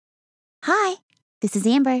Hi, this is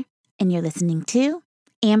Amber, and you're listening to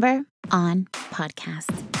Amber on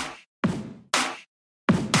Podcast.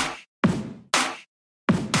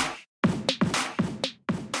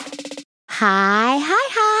 Hi.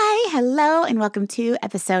 Hello, and welcome to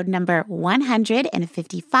episode number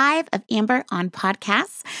 155 of Amber on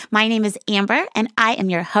Podcasts. My name is Amber, and I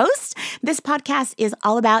am your host. This podcast is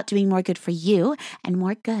all about doing more good for you and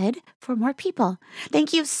more good for more people.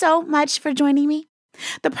 Thank you so much for joining me.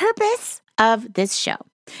 The purpose of this show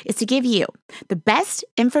is to give you the best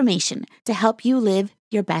information to help you live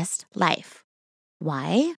your best life.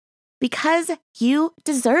 Why? Because you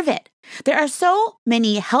deserve it. There are so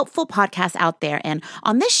many helpful podcasts out there, and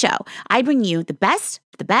on this show, I bring you the best,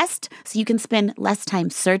 so you can spend less time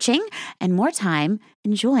searching and more time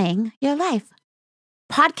enjoying your life.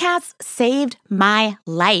 Podcasts saved my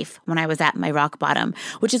life when I was at my rock bottom,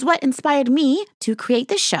 which is what inspired me to create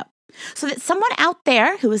this show, so that someone out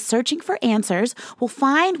there who is searching for answers will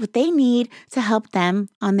find what they need to help them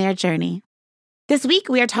on their journey. This week,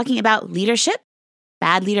 we are talking about leadership,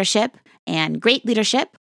 bad leadership, and great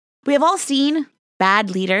leadership. We have all seen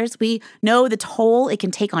bad leaders. We know the toll it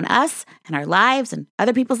can take on us and our lives and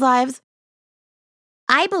other people's lives.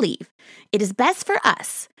 I believe it is best for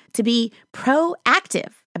us to be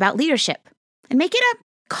proactive about leadership and make it a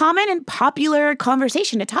common and popular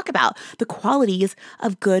conversation to talk about the qualities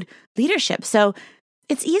of good leadership. So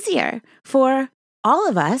it's easier for all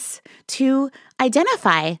of us to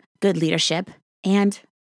identify good leadership and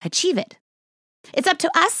achieve it. It's up to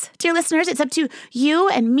us, dear listeners. It's up to you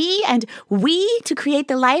and me and we to create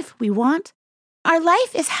the life we want. Our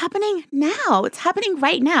life is happening now. It's happening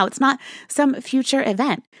right now. It's not some future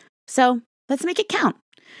event. So let's make it count.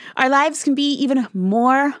 Our lives can be even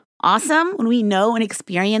more awesome when we know and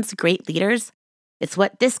experience great leaders. It's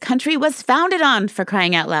what this country was founded on, for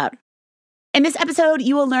crying out loud. In this episode,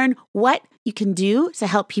 you will learn what you can do to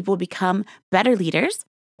help people become better leaders,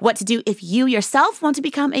 what to do if you yourself want to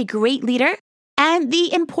become a great leader, and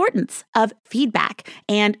the importance of feedback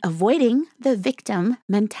and avoiding the victim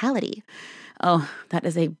mentality. Oh, that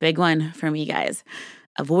is a big one for me, guys.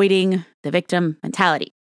 Avoiding the victim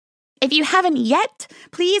mentality. If you haven't yet,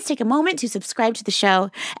 please take a moment to subscribe to the show.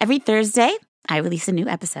 Every Thursday, I release a new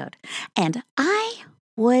episode, and I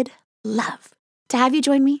would love to have you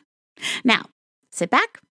join me. Now, sit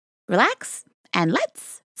back, relax, and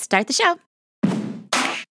let's start the show.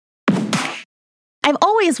 I've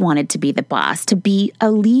always wanted to be the boss, to be a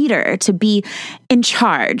leader, to be in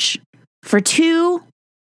charge for two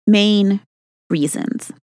main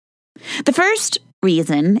reasons. The first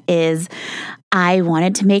reason is I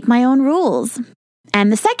wanted to make my own rules.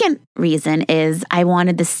 And the second reason is I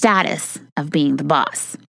wanted the status of being the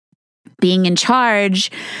boss. Being in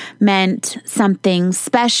charge meant something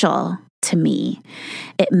special to me.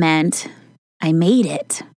 It meant I made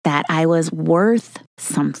it, that I was worth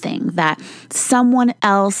something, that someone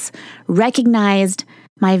else recognized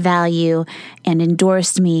my value and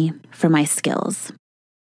endorsed me for my skills.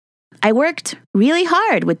 I worked really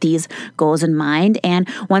hard with these goals in mind, and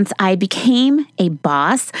once I became a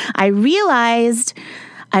boss, I realized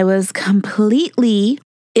I was completely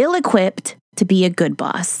ill-equipped to be a good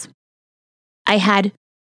boss. I had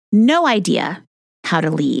no idea how to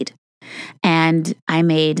lead, and I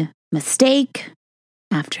made mistake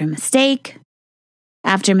after mistake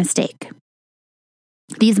after mistake.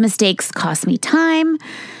 These mistakes cost me time,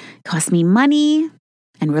 cost me money,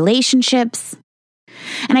 and relationships.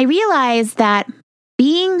 And I realized that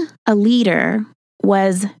being a leader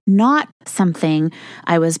was not something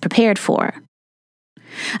I was prepared for.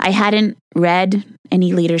 I hadn't read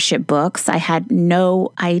any leadership books. I had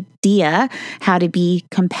no idea how to be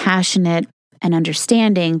compassionate and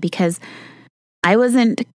understanding because I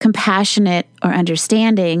wasn't compassionate or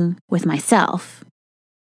understanding with myself.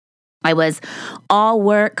 I was all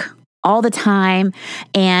work all the time,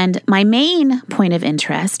 and my main point of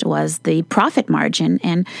interest was the profit margin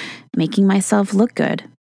and making myself look good.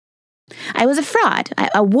 I was a fraud,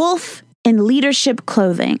 a wolf in leadership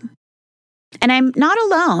clothing. And I'm not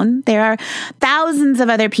alone. There are thousands of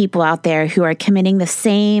other people out there who are committing the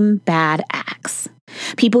same bad acts.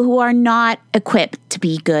 People who are not equipped to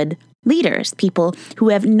be good leaders, people who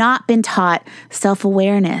have not been taught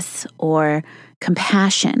self-awareness or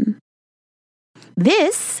compassion.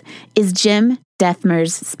 This is Jim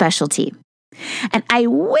Dethmer's specialty. And I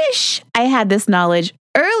wish I had this knowledge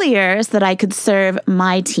earlier so that I could serve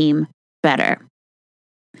my team better.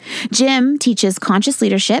 Jim teaches conscious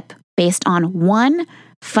leadership based on one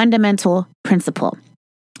fundamental principle.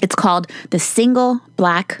 It's called the single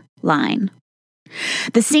black line.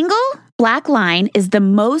 The single black line is the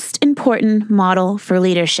most important model for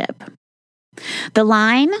leadership. The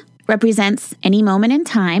line represents any moment in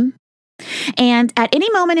time, and at any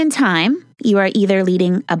moment in time, you are either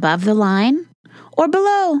leading above the line or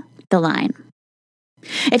below the line.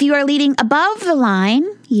 If you are leading above the line,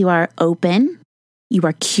 you are open, you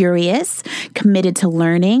are curious, committed to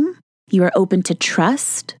learning, you are open to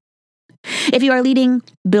trust. If you are leading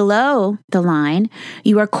below the line,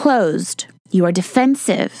 you are closed, you are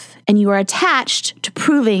defensive, and you are attached to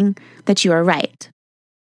proving that you are right.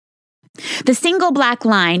 The single black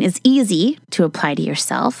line is easy to apply to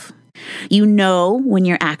yourself. You know when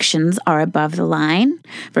your actions are above the line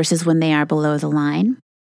versus when they are below the line.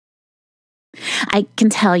 I can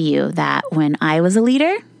tell you that when I was a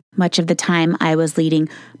leader, much of the time I was leading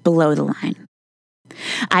below the line.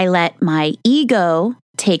 I let my ego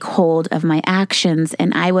take hold of my actions,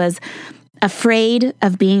 and I was afraid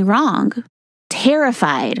of being wrong,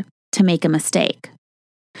 terrified to make a mistake.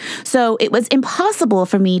 So it was impossible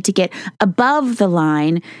for me to get above the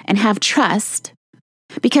line and have trust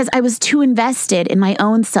because I was too invested in my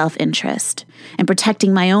own self-interest and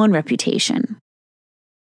protecting my own reputation.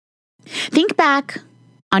 Think back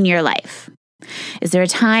on your life. Is there a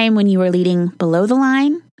time when you were leading below the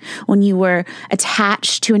line, when you were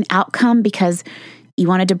attached to an outcome because you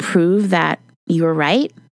wanted to prove that you were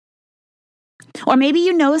right? Or maybe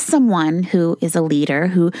you know someone who is a leader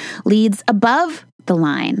who leads above the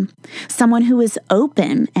line, someone who is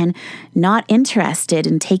open and not interested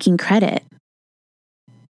in taking credit.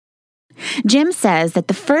 Jim says that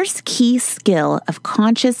the first key skill of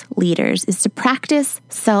conscious leaders is to practice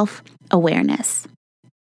self-awareness.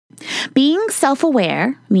 Being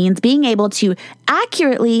self-aware means being able to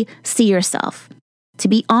accurately see yourself, to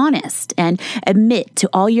be honest and admit to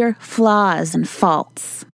all your flaws and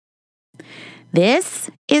faults.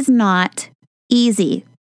 This is not easy.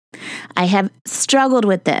 I have struggled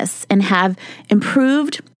with this and have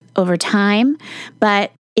improved over time,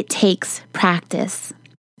 but it takes practice.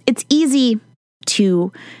 It's easy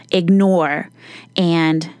to ignore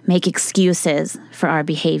and make excuses for our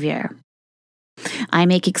behavior. I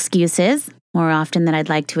make excuses more often than I'd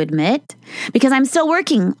like to admit because I'm still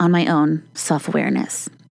working on my own self-awareness.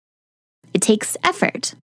 It takes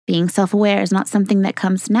effort. Being self-aware is not something that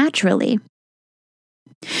comes naturally.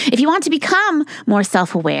 If you want to become more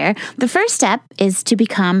self-aware, the first step is to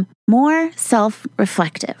become more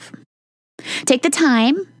self-reflective. Take the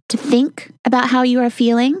time to think about how you are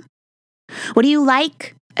feeling. What do you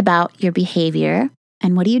like about your behavior,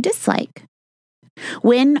 and what do you dislike?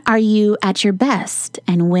 When are you at your best,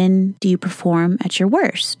 and when do you perform at your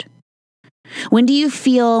worst? When do you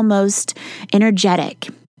feel most energetic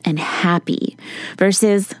and happy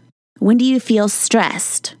versus when do you feel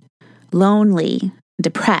stressed, lonely,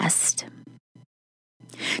 depressed?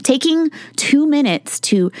 Taking 2 minutes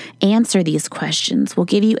to answer these questions will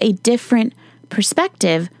give you a different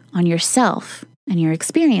perspective on yourself and your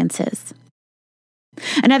experiences.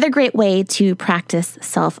 Another great way to practice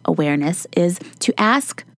self-awareness is to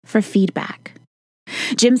ask for feedback.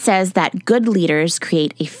 Jim says that good leaders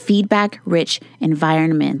create a feedback-rich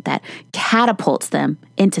environment that catapults them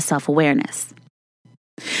into self-awareness.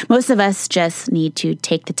 Most of us just need to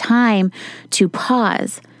take the time to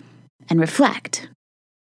pause and reflect,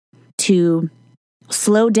 to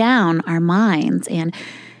slow down our minds and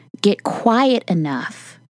get quiet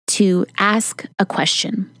enough to ask a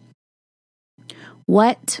question.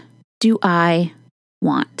 What do I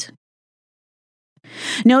want?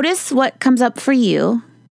 Notice what comes up for you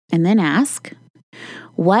and then ask,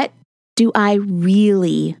 what do I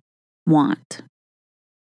really want?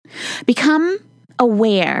 Become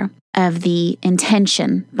aware of the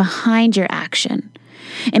intention behind your action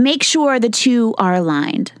and make sure the two are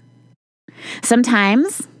aligned.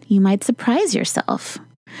 Sometimes you might surprise yourself.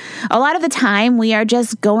 A lot of the time, we are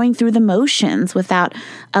just going through the motions without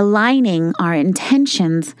aligning our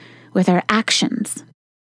intentions with our actions.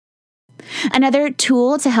 Another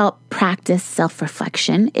tool to help practice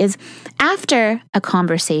self-reflection is after a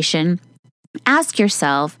conversation, ask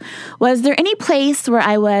yourself, was there any place where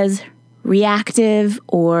I was reactive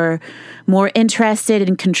or more interested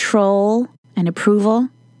in control and approval?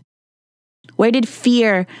 Where did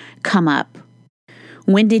fear come up?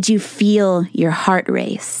 When did you feel your heart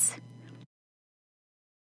race?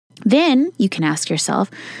 Then you can ask yourself,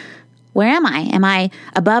 where am I? Am I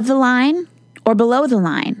above the line or below the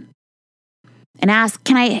line? And ask,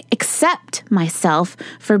 can I accept myself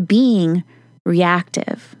for being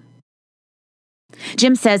reactive?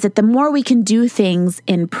 Jim says that the more we can do things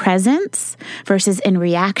in presence versus in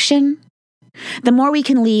reaction, the more we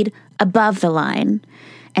can lead above the line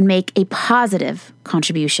and make a positive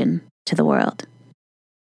contribution to the world.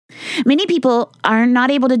 Many people are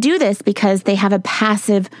not able to do this because they have a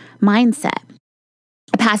passive mindset.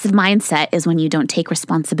 A passive mindset is when you don't take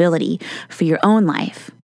responsibility for your own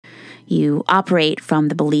life. You operate from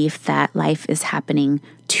the belief that life is happening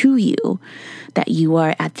to you, that you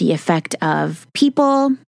are at the effect of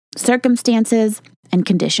people, circumstances, and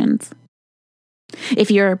conditions.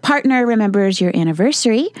 If your partner remembers your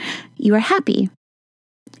anniversary, you are happy.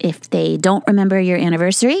 If they don't remember your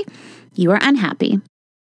anniversary, you are unhappy.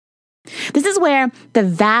 This is where the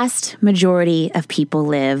vast majority of people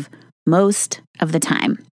live most of the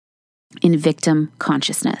time, in victim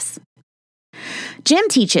consciousness. Jim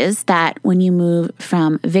teaches that when you move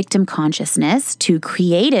from victim consciousness to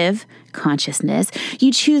creative consciousness,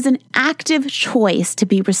 you choose an active choice to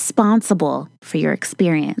be responsible for your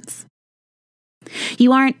experience.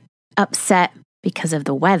 You aren't upset because of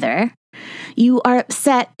the weather. You are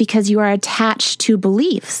upset because you are attached to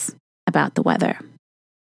beliefs about the weather.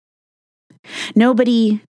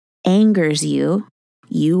 Nobody angers you.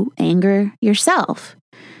 You anger yourself.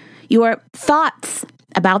 Your thoughts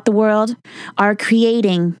about the world are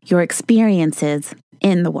creating your experiences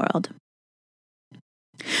in the world.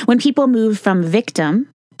 When people move from victim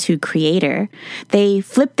to creator, they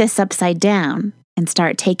flip this upside down and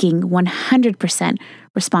start taking 100%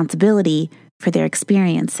 responsibility for their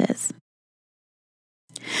experiences.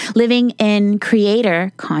 Living in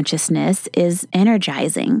creator consciousness is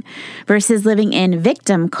energizing versus living in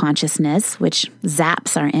victim consciousness, which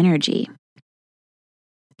zaps our energy.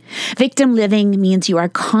 Victim living means you are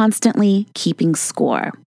constantly keeping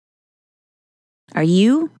score. Are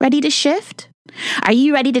you ready to shift? Are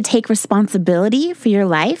you ready to take responsibility for your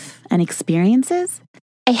life and experiences?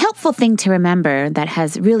 A helpful thing to remember that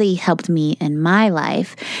has really helped me in my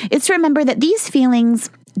life is to remember that these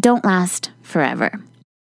feelings don't last forever.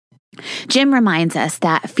 Jim reminds us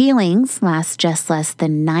that feelings last just less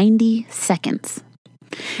than 90 seconds.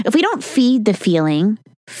 If we don't feed the feeling,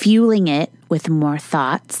 fueling it with more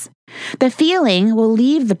thoughts, the feeling will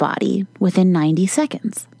leave the body within 90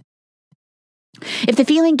 seconds. If the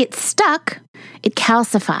feeling gets stuck, it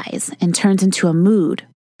calcifies and turns into a mood.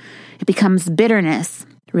 It becomes bitterness,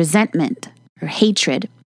 resentment, or hatred.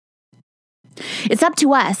 It's up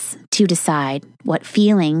to us to decide what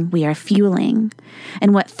feeling we are fueling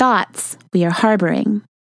and what thoughts we are harboring.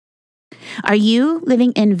 Are you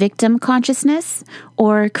living in victim consciousness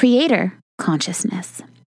or creator consciousness?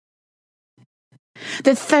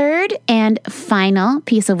 The third and final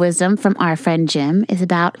piece of wisdom from our friend Jim is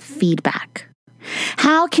about feedback.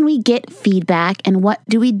 How can we get feedback, and what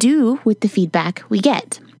do we do with the feedback we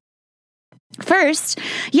get? First,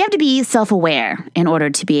 you have to be self-aware in order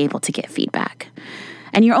to be able to get feedback.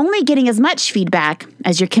 And you're only getting as much feedback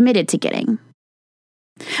as you're committed to getting.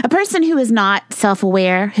 A person who is not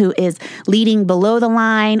self-aware, who is leading below the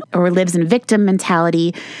line or lives in victim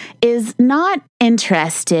mentality, is not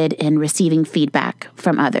interested in receiving feedback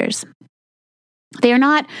from others. They are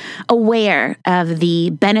not aware of the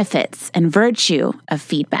benefits and virtue of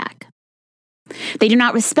feedback. They do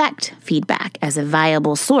not respect feedback as a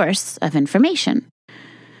viable source of information.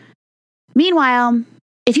 Meanwhile,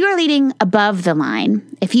 if you are leading above the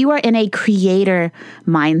line, if you are in a creator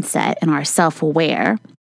mindset and are self-aware,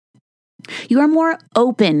 you are more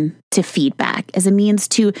open to feedback as a means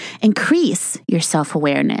to increase your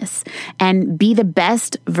self-awareness and be the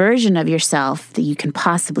best version of yourself that you can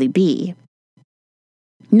possibly be.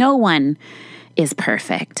 No one is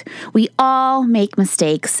perfect. We all make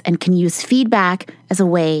mistakes and can use feedback as a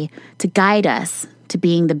way to guide us to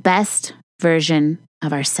being the best version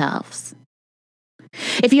of ourselves.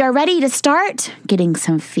 If you are ready to start getting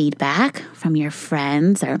some feedback from your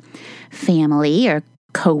friends or family or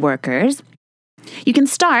coworkers, you can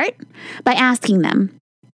start by asking them,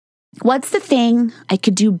 what's the thing I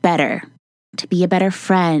could do better to be a better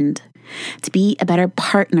friend, to be a better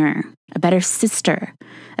partner, a better sister,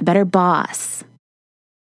 a better boss?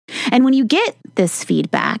 And when you get this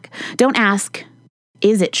feedback, don't ask,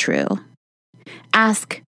 is it true?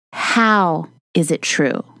 Ask, how is it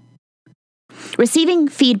true? Receiving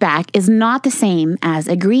feedback is not the same as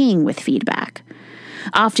agreeing with feedback.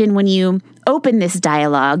 Often when you open this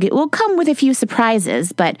dialogue, it will come with a few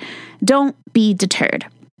surprises, but don't be deterred.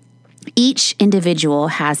 Each individual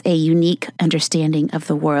has a unique understanding of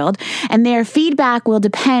the world, and their feedback will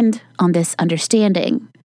depend on this understanding.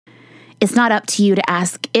 It's not up to you to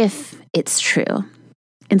ask if it's true.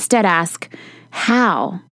 Instead, ask,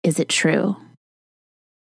 how is it true?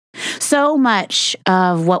 So much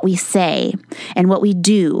of what we say and what we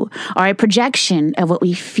do are a projection of what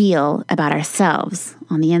we feel about ourselves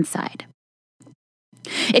on the inside.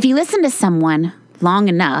 If you listen to someone long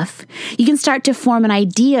enough, you can start to form an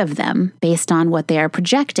idea of them based on what they are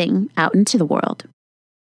projecting out into the world.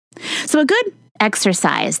 So a good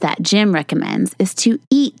exercise that Jim recommends is to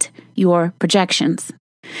eat your projections.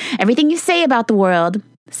 Everything you say about the world,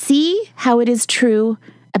 see how it is true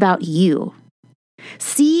about you.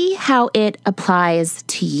 See how it applies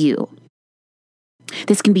to you.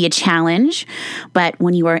 This can be a challenge, but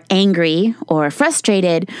when you are angry or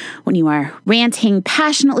frustrated, when you are ranting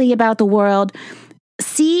passionately about the world,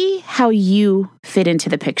 see how you fit into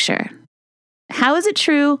the picture. How is it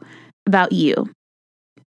true about you?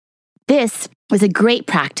 This is a great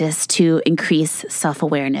practice to increase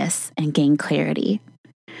self-awareness and gain clarity,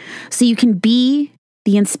 so you can be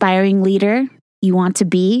the inspiring leader you want to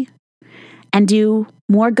be and do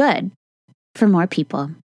more good for more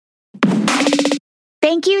people.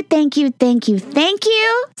 Thank you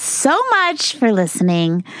so much for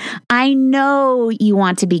listening. I know you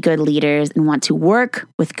want to be good leaders and want to work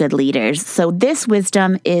with good leaders, so this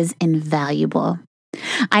wisdom is invaluable.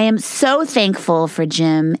 I am so thankful for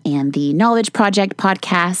Jim and the Knowledge Project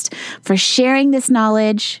podcast for sharing this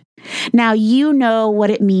knowledge. Now you know what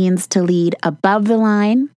it means to lead above the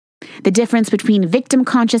line, the difference between victim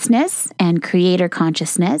consciousness and creator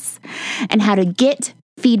consciousness, and how to get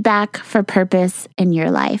feedback for purpose in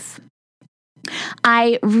your life.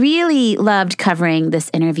 I really loved covering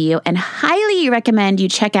this interview and highly recommend you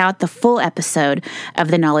check out the full episode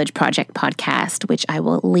of the Knowledge Project podcast, which I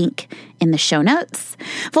will link in the show notes.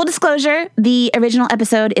 Full disclosure, the original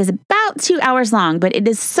episode is about 2 hours long, but it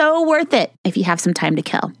is so worth it if you have some time to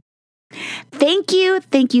kill. Thank you,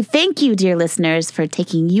 dear listeners, for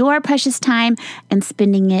taking your precious time and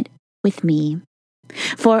spending it with me.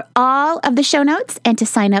 For all of the show notes and to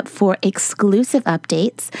sign up for exclusive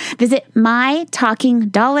updates, visit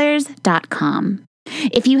mytalkingdollars.com.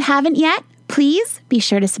 If you haven't yet, please be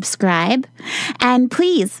sure to subscribe. And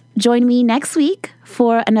please join me next week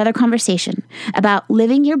for another conversation about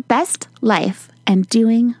living your best life and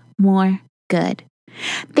doing more good.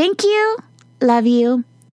 Thank you. Love you.